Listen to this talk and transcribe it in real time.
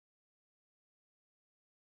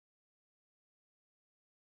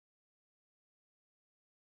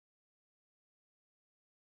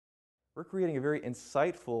We're creating a very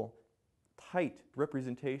insightful, tight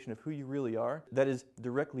representation of who you really are that is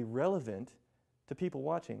directly relevant to people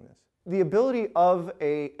watching this. The ability of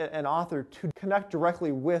an author to connect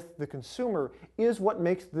directly with the consumer is what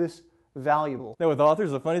makes this valuable. Now with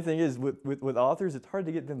authors, the funny thing is, with authors, it's hard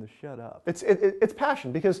to get them to shut up. It's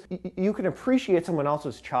passion, because you can appreciate someone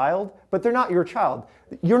else's child, but they're not your child.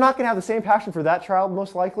 You're not going to have the same passion for that child,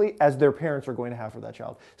 most likely, as their parents are going to have for that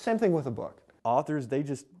child. Same thing with a book. Authors, they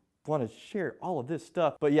just want to share all of this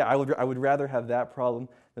stuff. But yeah, I would rather have that problem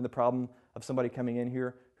than the problem of somebody coming in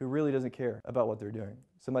here who really doesn't care about what they're doing.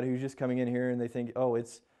 Somebody who's just coming in here and they think, oh,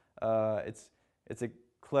 it's a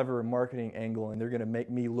clever marketing angle and they're going to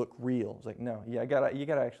make me look real. It's like, no, you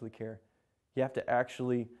gotta actually care. You have to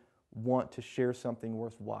actually want to share something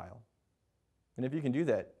worthwhile. And if you can do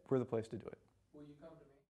that, we're the place to do it.